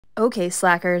Okay,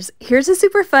 slackers, here's a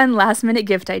super fun last minute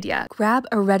gift idea. Grab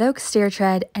a red oak stair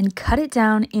tread and cut it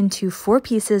down into 4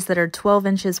 pieces that are 12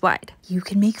 inches wide. You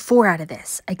can make 4 out of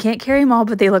this. I can't carry them all,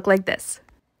 but they look like this.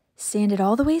 Sand it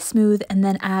all the way smooth and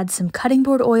then add some cutting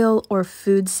board oil or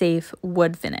food safe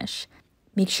wood finish.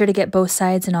 Make sure to get both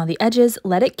sides and all the edges,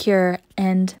 let it cure,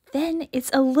 and then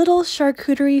it's a little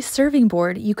charcuterie serving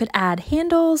board. You could add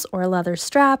handles or a leather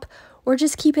strap, or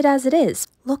just keep it as it is.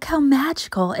 Look how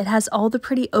magical. It has all the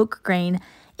pretty oak grain,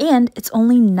 and it's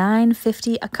only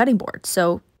 $9.50 a cutting board,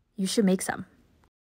 so you should make some.